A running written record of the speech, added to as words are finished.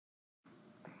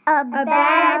A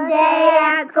Bad Day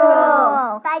at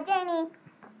School by Janie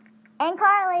and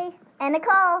Carly and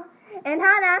Nicole and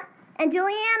Hannah and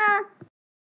Juliana.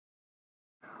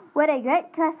 What a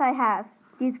great class I have.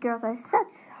 These girls are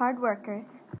such hard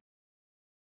workers.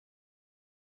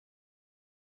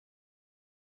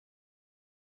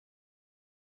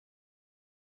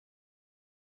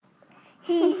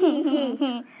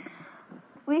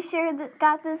 We sure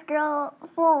got this girl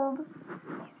fooled.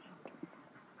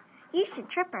 You should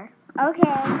trip her. Okay.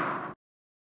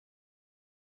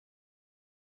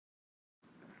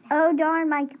 Oh darn,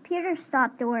 my computer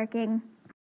stopped working.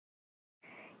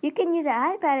 You can use an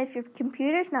iPad if your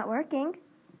computer's not working.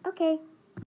 Okay.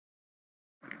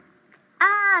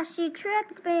 Ah, she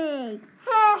tripped me.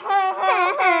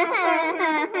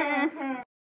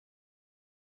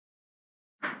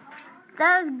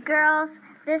 Those girls,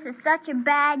 this is such a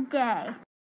bad day.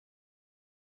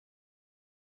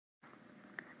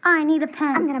 I need a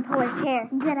pen. I'm going to pull her chair.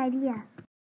 Good idea.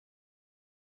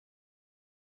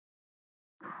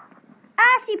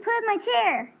 Ah, she put my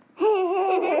chair.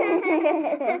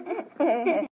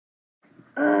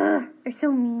 Ugh, you're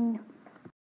so mean.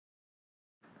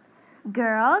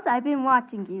 Girls, I've been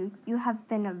watching you. You have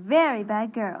been a very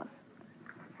bad girls.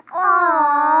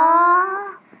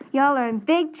 Aww. Y'all are in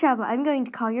big trouble. I'm going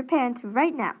to call your parents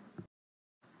right now.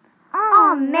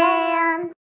 Oh,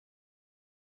 man.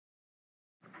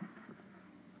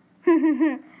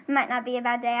 Might not be a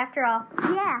bad day after all.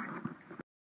 Yeah.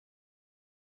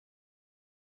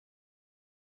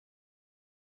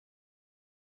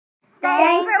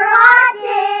 Thanks for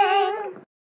watching!